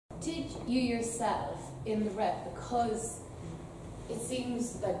you yourself in the rep, because it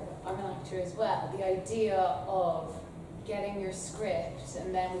seems like I'm an actor as well, the idea of getting your script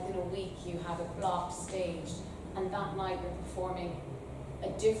and then within a week you have it blocked, staged, and that night you're performing a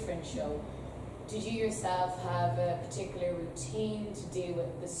different show. Did you yourself have a particular routine to deal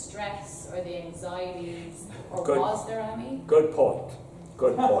with the stress or the anxieties, or was there any? Good point.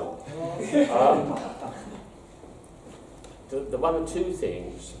 Good point. The one or two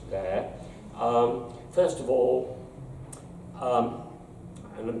things there. First of all,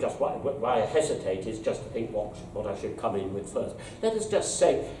 and I'm just why I hesitate is just to think what I should come in with first. Let us just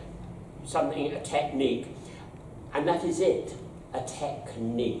say something, a technique, and that is it, a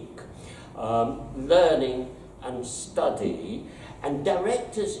technique. Learning and study, and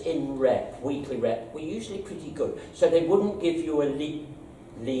directors in rep, weekly rep, were usually pretty good. So they wouldn't give you a lead.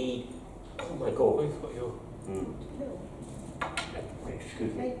 Oh my God. We've got your...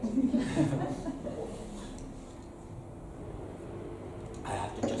 Excuse me. I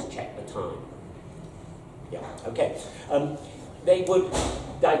have to just check the time. Yeah, okay. They would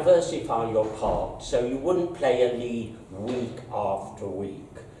diversify your part, so you wouldn't play a lead week after week.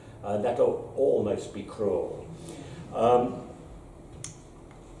 That would almost be cruel.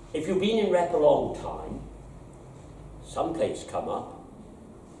 If you've been in rep a long time, some plays come up,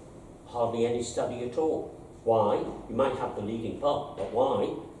 hardly any study at all. Why? You might have the leading part, but why?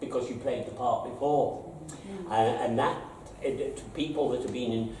 Because you played the part before. And that, to people that have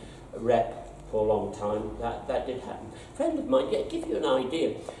been in rep for a long time, that did happen. A friend of mine, give you an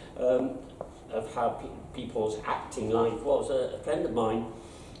idea of how people's acting life was. A friend of mine,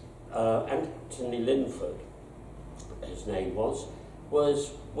 Anthony Linford, his name was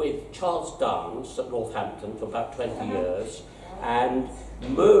with Charles Dance at Northampton for about 20 years, and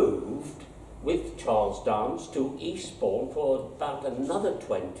moved with Charles Dance to Eastbourne for about another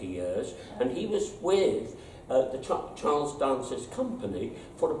 20 years, and he was with Charles Dance's company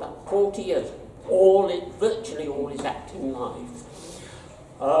for about 40 years, virtually all his acting life.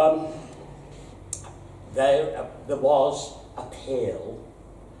 There was appeal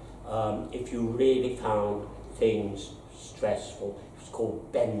if you really found things stressful. It was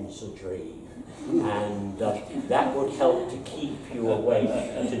called Benzodrine, and that would help to keep you awake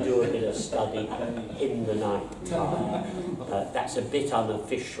to do a bit of study in the night time. That's a bit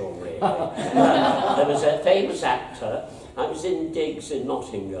unofficial, really. There was a famous actor, I was in digs in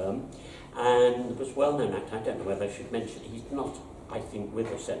Nottingham, and was well-known actor, I don't know whether I should mention, he's not, I think,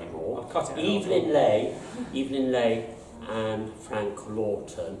 with us anymore. Evelyn Leigh and Frank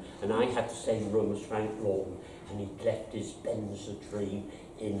Lawton, and I had the same room as Frank Lawton, and he'd left his Benzodrine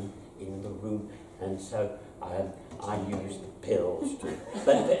in the room, and so I used the pills too.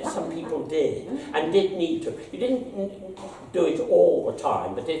 But some people did, and did need to. You didn't do it all the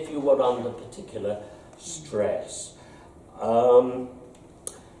time, but if you were under particular stress.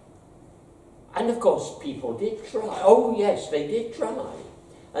 And of course people did try. Oh yes, they did try.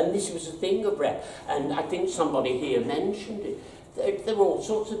 And this was a thing of rep. And I think somebody here mentioned it. There were all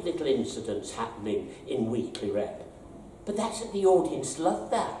sorts of little incidents happening in weekly rep. But the audience loved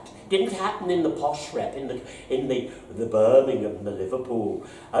that. Didn't happen in the posh rep, in the Birmingham, the Liverpool.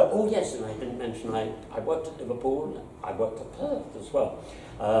 Oh yes, and I didn't mention I worked at Liverpool, I worked at Perth as well.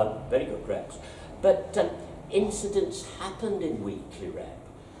 Very good reps. But incidents happened in weekly rep,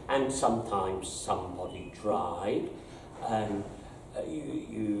 and sometimes somebody tried, and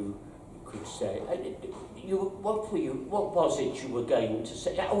you could say, what was it you were going to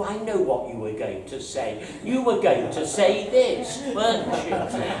say? Oh, I know what you were going to say. You were going to say this, weren't you?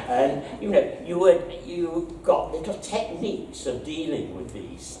 And you got little techniques of dealing with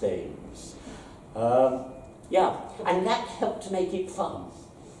these things. Yeah, and that helped to make it fun.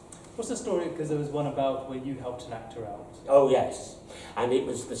 What's the story? Because there was one about where you helped an actor out. Oh yes, and it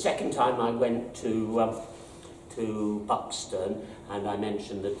was the second time I went to Buxton, and I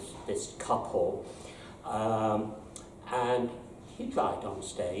mentioned this couple, and he tried on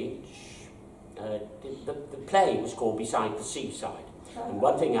stage. The play was called Beside the Seaside, and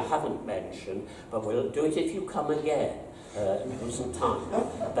one thing I haven't mentioned, but we'll do it if you come again. There wasn't time,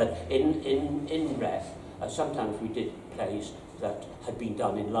 but in rep, sometimes we did plays that had been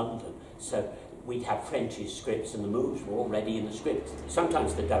done in London, so we'd have French's scripts and the moves were already in the script.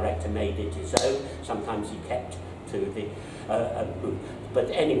 Sometimes the director made it his own, sometimes he kept to the move. But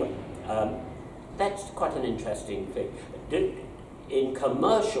anyway, that's quite an interesting thing. In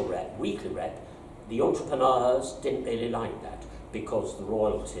commercial rep, weekly rep, the entrepreneurs didn't really like that because the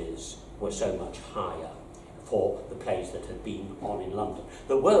royalties were so much higher for the plays that had been on in London.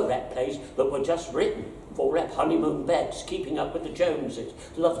 There were rep plays that were just written for rep: Honeymoon Beds, Keeping Up with the Joneses,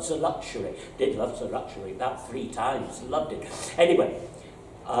 Love's a Luxury. Did Love's a Luxury about 3 times, loved it. Anyway,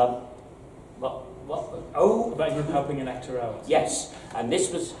 oh, About him helping an actor out. yes, and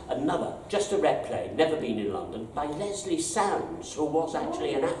this was another, just a rep play, never been in London, by Leslie Sands, who was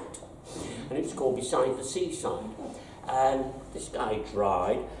actually an actor. And it was called Beside the Seaside. And this guy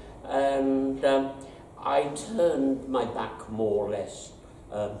died, and I turned my back more or less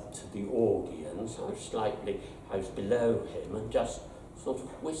to the audience. I was below him and just sort of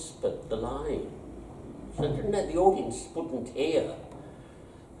whispered the line. So no, the audience wouldn't hear.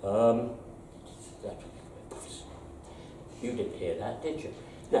 You didn't hear that, did you?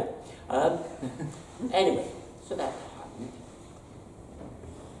 No. Anyway, so that happened.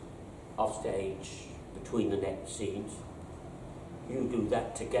 Off stage, between the next scenes. You do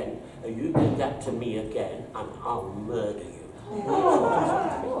that again, you do that to me again, and I'll murder you.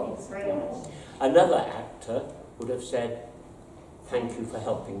 Another actor would have said, thank you for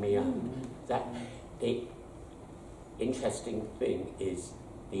helping me out. That the interesting thing is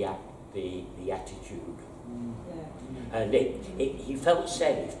the attitude. And he felt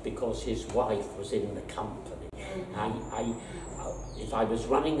safe because his wife was in the company. If I was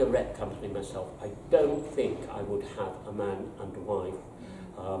running a rep company myself, I don't think I would have a man and a wife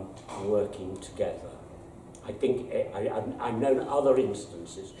working together. I think I've known other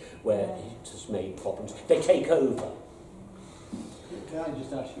instances where it has made problems. They take over. Can I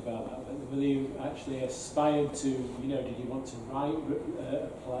just ask you about that? Whether you actually aspired to, did you want to write a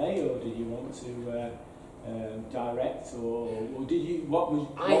play, or did you want to direct, or did you? What were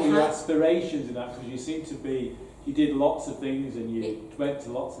your aspirations in that? Because you seem to be, you did lots of things and you went to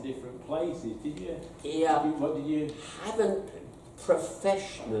lots of different places. Did you? Yeah. What did you? Haven't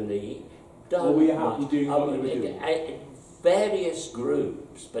professionally done. Or were you happy doing what you were doing? Various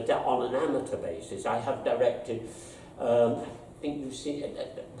groups, but on an amateur basis. I have directed. I think you've seen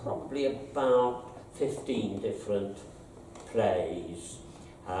probably about 15 different plays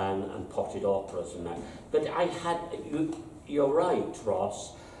and potted operas and that. But I had, you're right,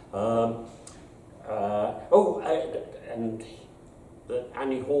 Ross. And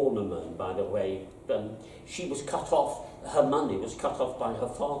Annie Horniman, by the way, she was cut off, her money was cut off by her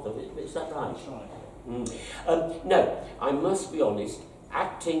father. Is that right? That's right. No, I must be honest,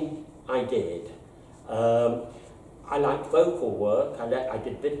 acting I did. I liked vocal work. I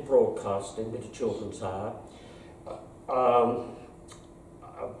did a bit of broadcasting, a bit of children's hour.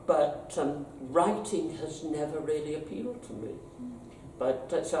 But writing has never really appealed to me.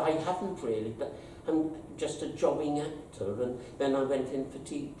 But so I haven't really. But I'm just a jobbing actor, and then I went in for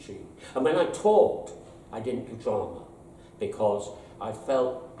teaching. And when I taught, I didn't do drama because I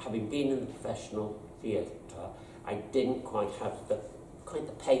felt, having been in the professional theatre, I didn't quite have the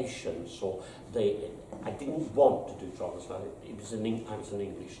patience, or I didn't want to do drama. So I was an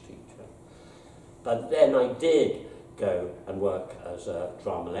English teacher. But then I did go and work as a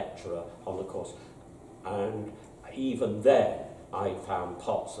drama lecturer on the course, and even then I found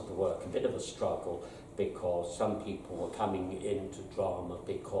parts of the work a bit of a struggle, because some people were coming into drama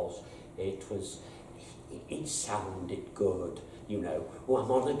because it sounded good, oh,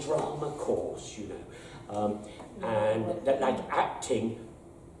 I'm on a drama course, and that, like, acting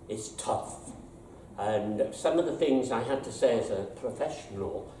is tough. And some of the things I had to say as a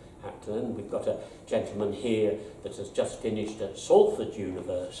professional actor, and we've got a gentleman here that has just finished at Salford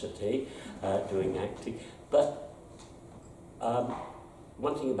University doing acting, but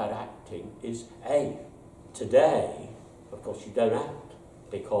one thing about acting is, today, of course, you don't act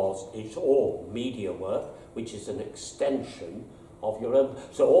because it's all media work, which is an extension of your own.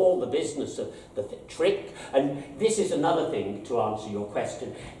 So all the business of the trick, and this is another thing to answer your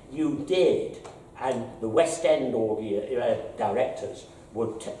question, you did, and the West End directors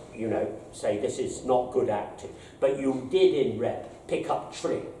would, say this is not good acting, but you did in rep pick up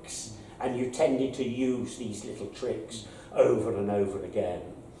tricks, and you tended to use these little tricks over and over again.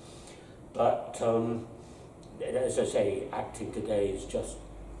 But as I say, acting today is just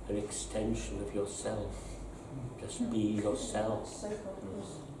an extension of yourself. Just be yourself.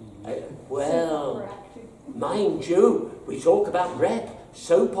 Well, mind you, we talk about rep,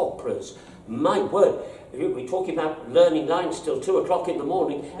 soap operas. My word, we're talking about learning lines till 2 o'clock in the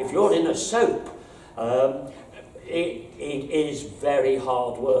morning. If you're in a soap, it is very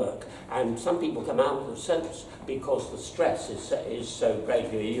hard work. And some people come out of the soaps because the stress is so great.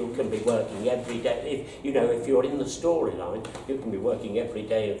 You can be working every day. If you're in the storyline, you can be working every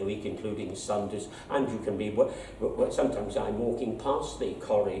day of the week, including Sundays, and you can be. Sometimes I'm walking past the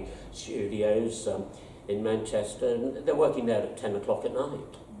Corrie studios in Manchester, and they're working there at 10 o'clock at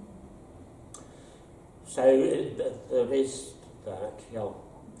night. So there is that, yeah.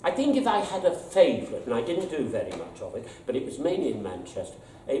 I think if I had a favourite, and I didn't do very much of it, but it was mainly in Manchester,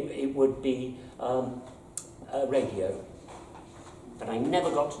 it would be radio. But I never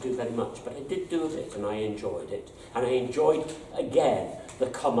got to do very much, but I did do a bit, and I enjoyed it. And I enjoyed, again, the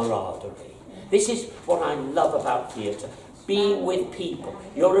camaraderie. This is what I love about theatre, being with people.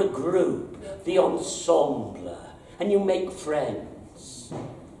 You're a group, the ensemble, and you make friends.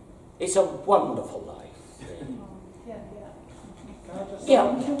 It's a wonderful life.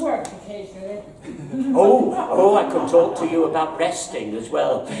 Yeah. To work occasionally. Oh, I could talk to you about resting as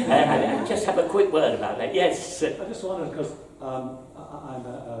well. And just have a quick word about that. Yes. I just wondered, because I'm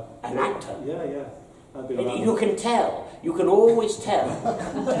an actor. Yeah. I've been around. You can tell. You can always tell.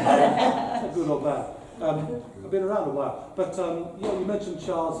 Good or bad. I've been around a while. But yeah, you mentioned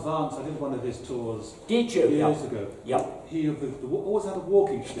Charles Vance. I did one of his tours. Did you? Years ago. Yep. He always had a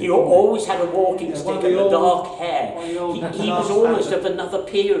walking stick. He always had a walking stick and the dark hair. He was almost of another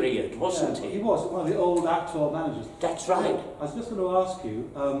period, wasn't he? He was one of the old actor managers. That's right. I was just going to ask you,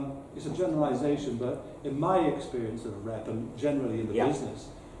 it's a generalisation, but in my experience of rep and generally in the business,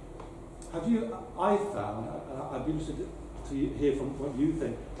 I found, I'd be interested to hear from what you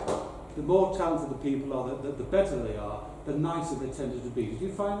think, the more talented the people are, the better they are, the nicer they tended to be. Did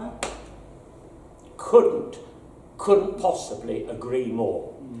you find that? Couldn't possibly agree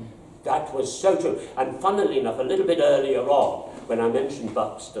more. That was so true. And funnily enough, a little bit earlier on, when I mentioned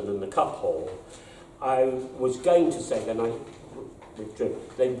Buxton and the Cup Hall, I was going to say, then I withdrew,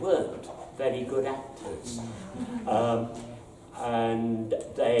 they weren't very good actors. And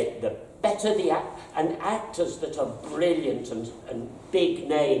the better the and actors that are brilliant and big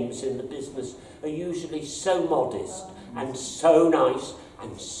names in the business are usually so modest and so nice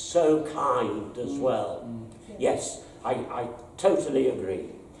and so kind as well. Yes, I totally agree.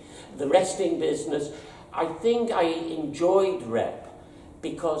 The resting business, I think I enjoyed rep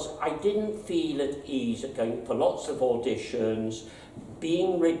because I didn't feel at ease at going for lots of auditions,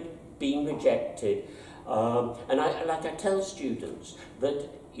 being rejected. And I tell students that,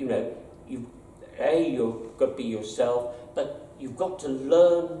 you know, you've got to be yourself, but you've got to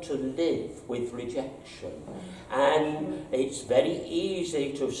learn to live with rejection. And it's very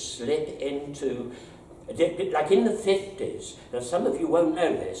easy to slip into, like in the 50s, now some of you won't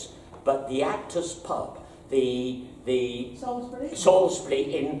know this, but the Actors Pub, the Salisbury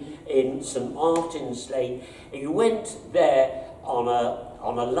in St Martin's Lane, you went there on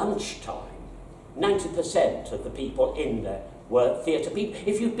a lunchtime. 90% of the people in there were theatre people.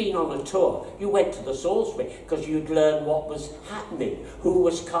 If you'd been on a tour, you went to the Salisbury because you'd learn what was happening, who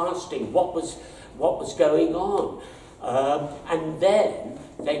was casting, what was going on. And then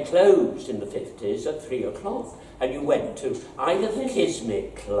they closed in the 50s at 3 o'clock, and you went to either the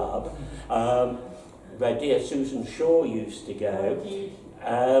Kismet Club, where dear Susan Shaw used to go,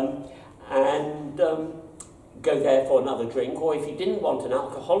 and go there for another drink, or if you didn't want an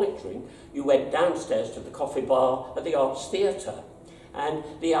alcoholic drink, you went downstairs to the coffee bar at the Arts Theatre. And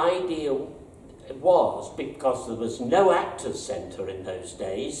the idea was, because there was no Actors Centre in those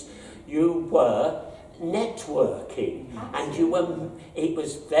days, you were networking. And it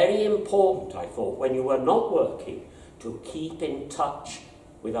was very important, I thought, when you were not working, to keep in touch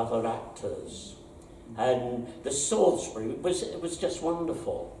with other actors. And the Salisbury was just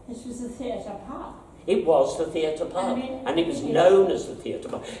wonderful. This was the theatre park. It was the theatre pub, and it was known as the theatre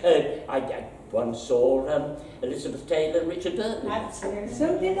pub. I once saw Elizabeth Taylor and Richard Burton. Absolutely.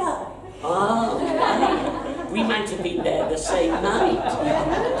 So did I. Ah, we might have been there the same night.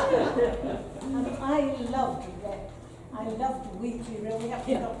 And I loved rep. I loved weekly rep. We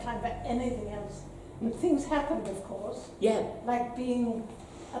haven't got time for anything else. But things happened, of course. Yeah. Like being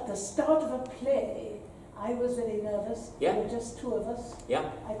at the start of a play, I was very nervous. Yeah. There were just two of us. Yeah.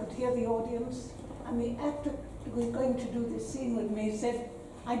 I could hear the audience. And the actor who was going to do this scene with me said,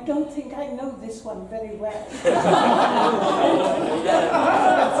 I don't think I know this one very well.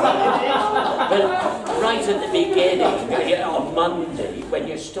 But right at the beginning, on Monday, when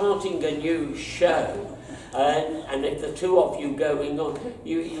you're starting a new show, and if the two of you going on,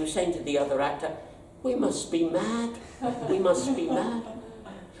 you were saying to the other actor, we must be mad. We must be mad.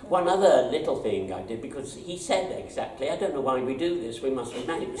 One other little thing I did, because he said exactly, I don't know why we do this, we must be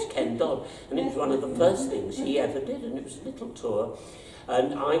mad. It was Ken Dodd, and it was one of the first things he ever did, and it was a little tour.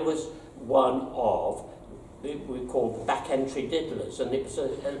 And I was one of, we called the Back Entry Diddlers, and it was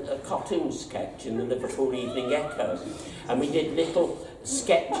a cartoon sketch in the Liverpool Evening Echo. And we did little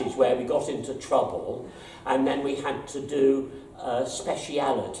sketches where we got into trouble, and then we had to do a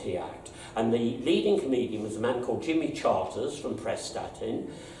speciality act. And the leading comedian was a man called Jimmy Charters from Prestatyn,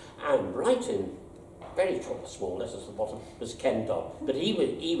 and right in very small letters at the bottom was Ken Dodd. But he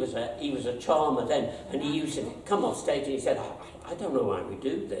was a charmer then, and he used to come off stage and he said, I don't know why we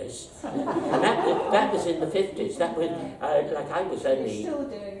do this. And that was in the 50s. That was like I was only. He's still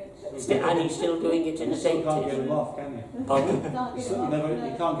doing it. And he's still doing it in the 80s. You can't get him off, can you? Pardon?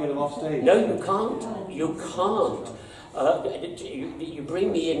 You can't get him off stage. No, you can't. You can't. You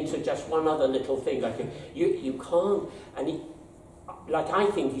bring me into just one other little thing. Like you can't. And I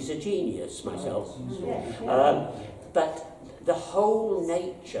think he's a genius myself. But the whole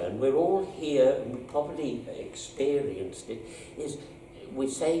nature, and we're all here, and we probably experienced it, is we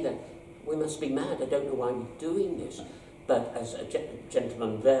say that we must be mad. I don't know why we're doing this. But as a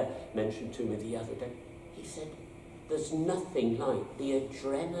gentleman there mentioned to me the other day, he said, there's nothing like the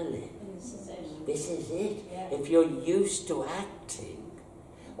adrenaline. This is it. Yeah. If you're used to acting,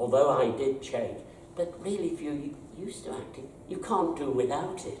 although I did change, but really if you're used to acting, you can't do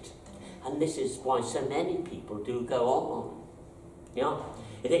without it. And this is why so many people do go on. Yeah?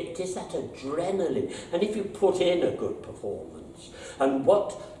 It is that adrenaline. And if you put in a good performance, and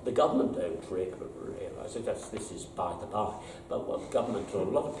what the government don't realise, this is by the by, but what the government or a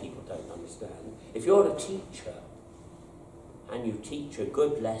lot of people don't understand, if you're a teacher and you teach a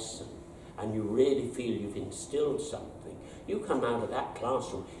good lesson and you really feel you've instilled something, you come out of that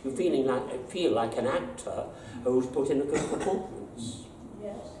classroom, you feel like an actor who's put in a good performance.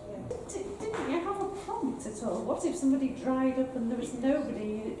 Yes, yeah. Didn't you have a prompt at all? What if somebody dried up and there was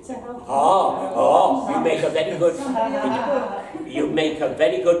nobody to help? You make a very good. You make a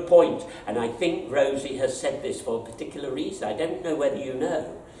very good point, and I think Rosie has said this for a particular reason. I don't know whether you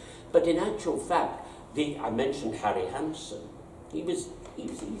know, but in actual fact, I mentioned Harry Hansen. He was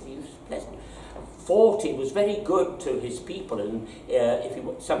easy, he was pleasant. 40 was very good to his people, and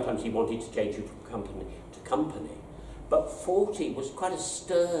sometimes he wanted to change you from company to company. But 40 was quite a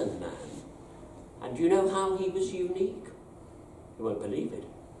stern man. And do you know how he was unique? You won't believe it.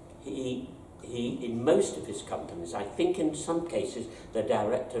 He in most of his companies, I think in some cases the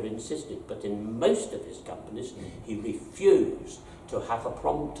director insisted, but in most of his companies he refused to have a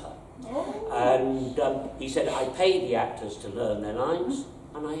prompter. And he said, I pay the actors to learn their lines,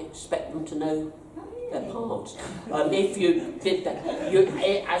 and I expect them to know their parts. If you did that,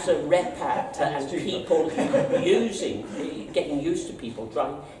 as a rep actor and people getting used to people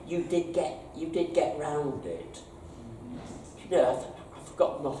trying, you did get round it. You know, I've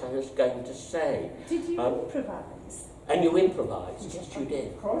forgotten what I was going to say. Did you improvise? And you improvised, yes, you did.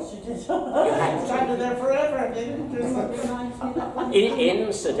 Of course you did. You had to. I've there forever, didn't you?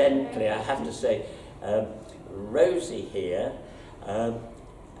 Incidentally, I have to say, Rosie here,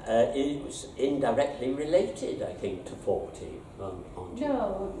 it was indirectly related, I think, to 40. No.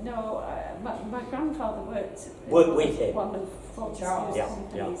 My grandfather worked with him. One of 40's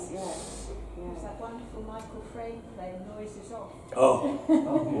companies. Yeah. Was that wonderful Michael Frayn play, Noises Off? Oh,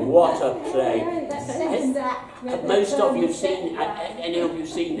 what a play. Most of you seen, any of you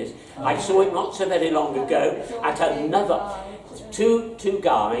seen this? I saw it not so very long ago at another, two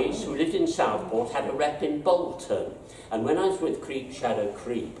guys who lived in Southport had a rep in Bolton. And when I was with Creep Shadow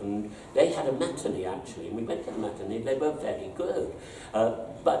Creep, and they had a matinee actually, and we went to the matinee, they were very good.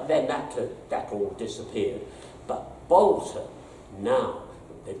 But then that all disappeared. But Bolton, now,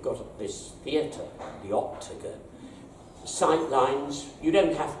 they've got this theatre, the Octagon. Sight lines, you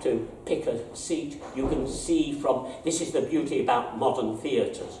don't have to pick a seat, you can see from, this is the beauty about modern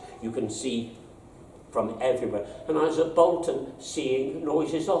theatres, you can see from everywhere. And I was at Bolton seeing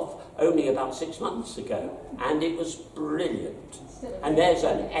Noises Off only about 6 months ago, and it was brilliant. And there's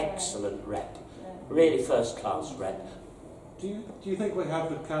an excellent rep, really first-class rep. Do you think we have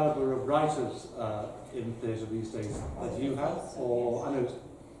the calibre of writers in theatre these days that you have? Or, I know it's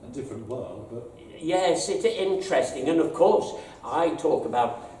a different world, but... Yes, it's interesting, and of course, I talk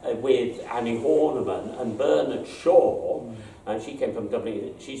about with Annie Horniman and Bernard Shaw, and she came from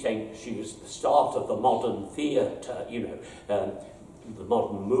Dublin. She's saying she was the start of the modern theatre, you know, the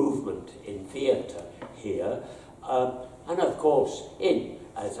modern movement in theatre here. And of course,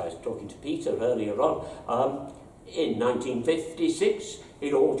 as I was talking to Peter earlier on, in 1956,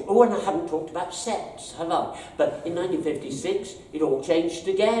 it all, and I haven't talked about sets, have I? But in 1956, it all changed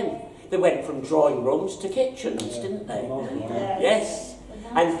again. They went from drawing rooms to kitchens, didn't they? Yes.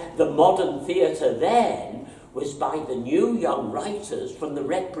 And the modern theatre then was by the new young writers from the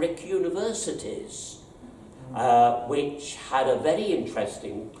red brick universities, which had a very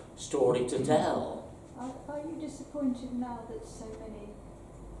interesting story to tell. Are you disappointed now that so many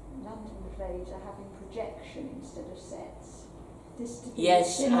plays are having projection instead of sets. This to be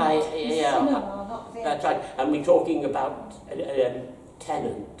Yes, cinema, Cinema, not theatre. that's right. And we're talking about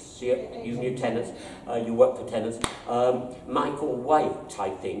tenants. You knew tenants. You worked for tenants. Michael White, I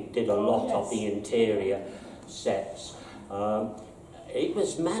think, did a lot of the interior sets. It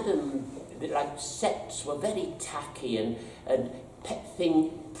was like sets were very tacky and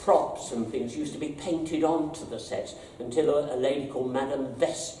props and things used to be painted onto the sets until a lady called Madame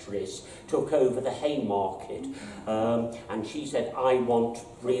Vestris took over the Haymarket, and she said, I want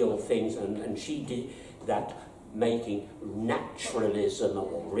real things, and she did that, making naturalism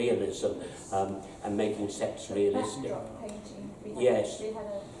or realism, and making sets realistic. Backdrop painting. We had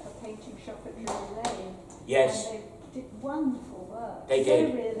a painting shop at Drury Lane. Yes. And they did wonderful work. They so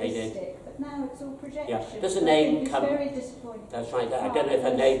did, realistic, they did. But now it's all projection. Yeah. Does a name come? Very disappointing. That's right. I don't know if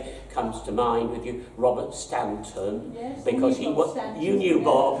her name comes to mind with you. Robert Stanton, Yes, because he was. You knew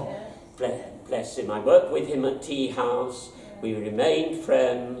Bob. Bless him. I worked with him at Tea House. We remained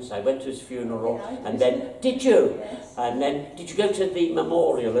friends. I went to his funeral, and then did you? Yes. And then did you go to the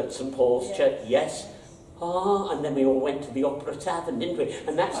memorial at St Paul's Church? Yes. And then we all went to the Opera Tavern, didn't we?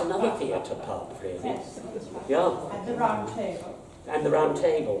 And that's another theatre pub, really. Yes. Yeah. And the round table. And the round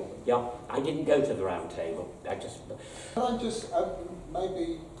table. Yeah. I didn't go to the round table. I just. Can I just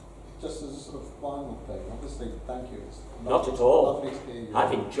maybe just as a sort of final thing? Obviously, thank you. It's Not at all. Lovely to hear you.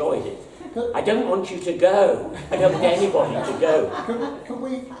 I've enjoyed it. I don't want you to go. I don't want anybody to go.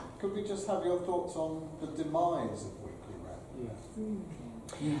 Could we just have your thoughts on the demise of Weekly Rep?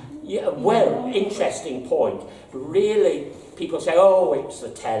 Yeah, well, interesting point. Really, people say, oh, it's the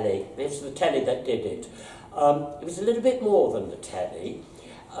telly. It's the telly that did it. It was a little bit more than the telly.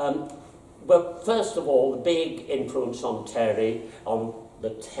 Well, first of all, the big influence on the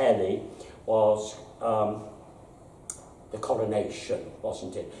telly was the coronation,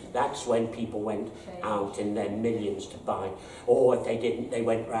 wasn't it? That's when people went out in their millions to buy, or if they didn't, they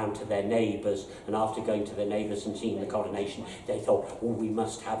went round to their neighbours, and after going to their neighbours and seeing the coronation, they thought, oh, we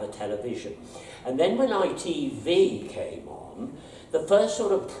must have a television. And then when ITV came on, the first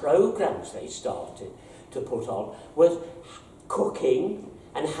sort of programmes they started to put on was cooking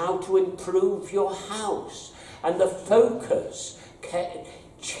and how to improve your house. And the focus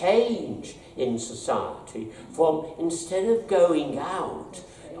changed in society from, instead of going out,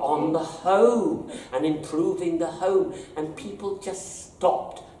 on the home and improving the home, and people just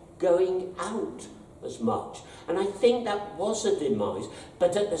stopped going out as much. And I think that was a demise.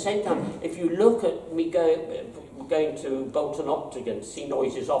 But at the same time, if you look at me going to Bolton Octagon to see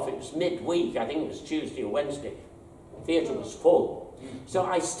Noises Off, it was midweek, I think it was Tuesday or Wednesday, the theatre was full. So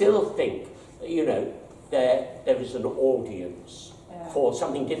I still think, you know, there is an audience for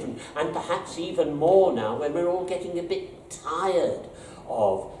something different, and perhaps even more now when we're all getting a bit tired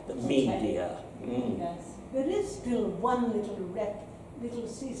of the media. Yes. There is still one little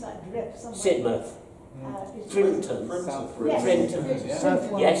seaside rep somewhere. Sidmouth. Frinton. Yes.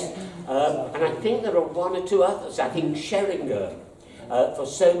 Yes. And I think there are one or two others. I think Sheringham for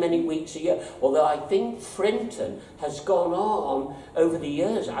so many weeks a year. Although I think Frinton has gone on over the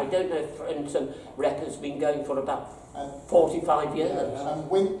years. I don't know if Frinton rep has been going for about 45 years. And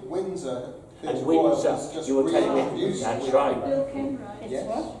Windsor. And Windsor, you were telling me. That's right. Bill Kenwright. Yes.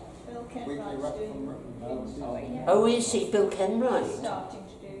 Bill Weekly Kenwright's Rep doing. from Oh, is he? Bill Kenwright? Starting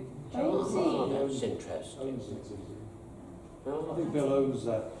to do. Oh, that's interesting. I think Bill owns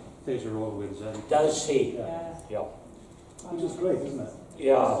Theatre Royal Windsor. Does he? Yeah. Which is great, isn't it?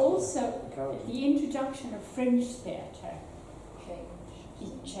 Yeah. Also, the introduction of Fringe theatre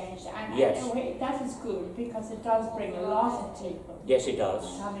changed, and Yes. in a way that is good because it does bring a lot of people Yes, it does.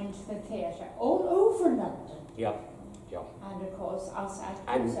 coming to the theatre all over London. Yeah. And of course, us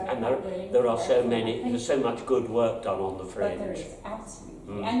And actors are not willing there to are work so for many, nothing. there's so much good work done on the But there Fringe. is,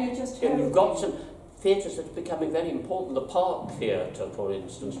 absolutely. Mm. And you're just And you've got hoping. some theatres that are becoming very important. The Park Theatre, for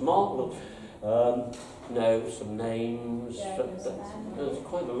instance. Mark will know some names. Yeah, There's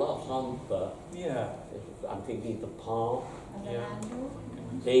quite a lot, aren't there? Yeah. I'm thinking the Park, And the Yeah. Landau.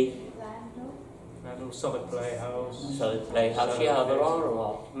 the Landau. And Solid Playhouse. Solid Playhouse. Yeah, there are a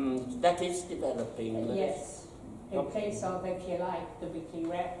lot. That is developing. Yes. In place of, if you like, the Weekly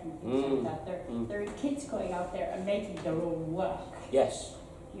Rep and things like that, there are kids going out there and making their own work, Yes.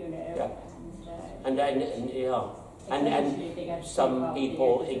 you know. Yeah. And And eventually they get some off the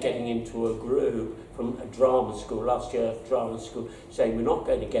people end of the getting day. into a group from a drama school, last year drama school, saying we're not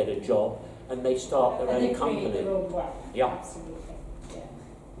going to get a job, and they start their And own they create company. their own work. Yeah. Absolutely. Yeah.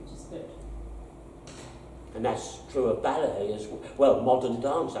 Which is good. And that's true of ballet as well. Modern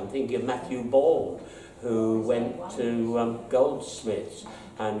dance, I'm thinking of Matthew Ball, who went to Goldsmiths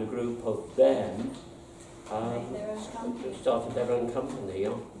and a group of them Made their own company. started their own company.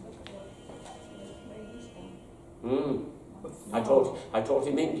 Yeah. I taught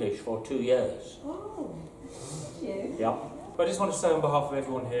him English for 2 years. Oh, you? Yeah. But I just want to say on behalf of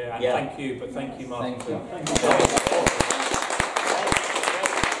everyone here, and Yeah. thank you, but thank you, Mark. Thank you. for-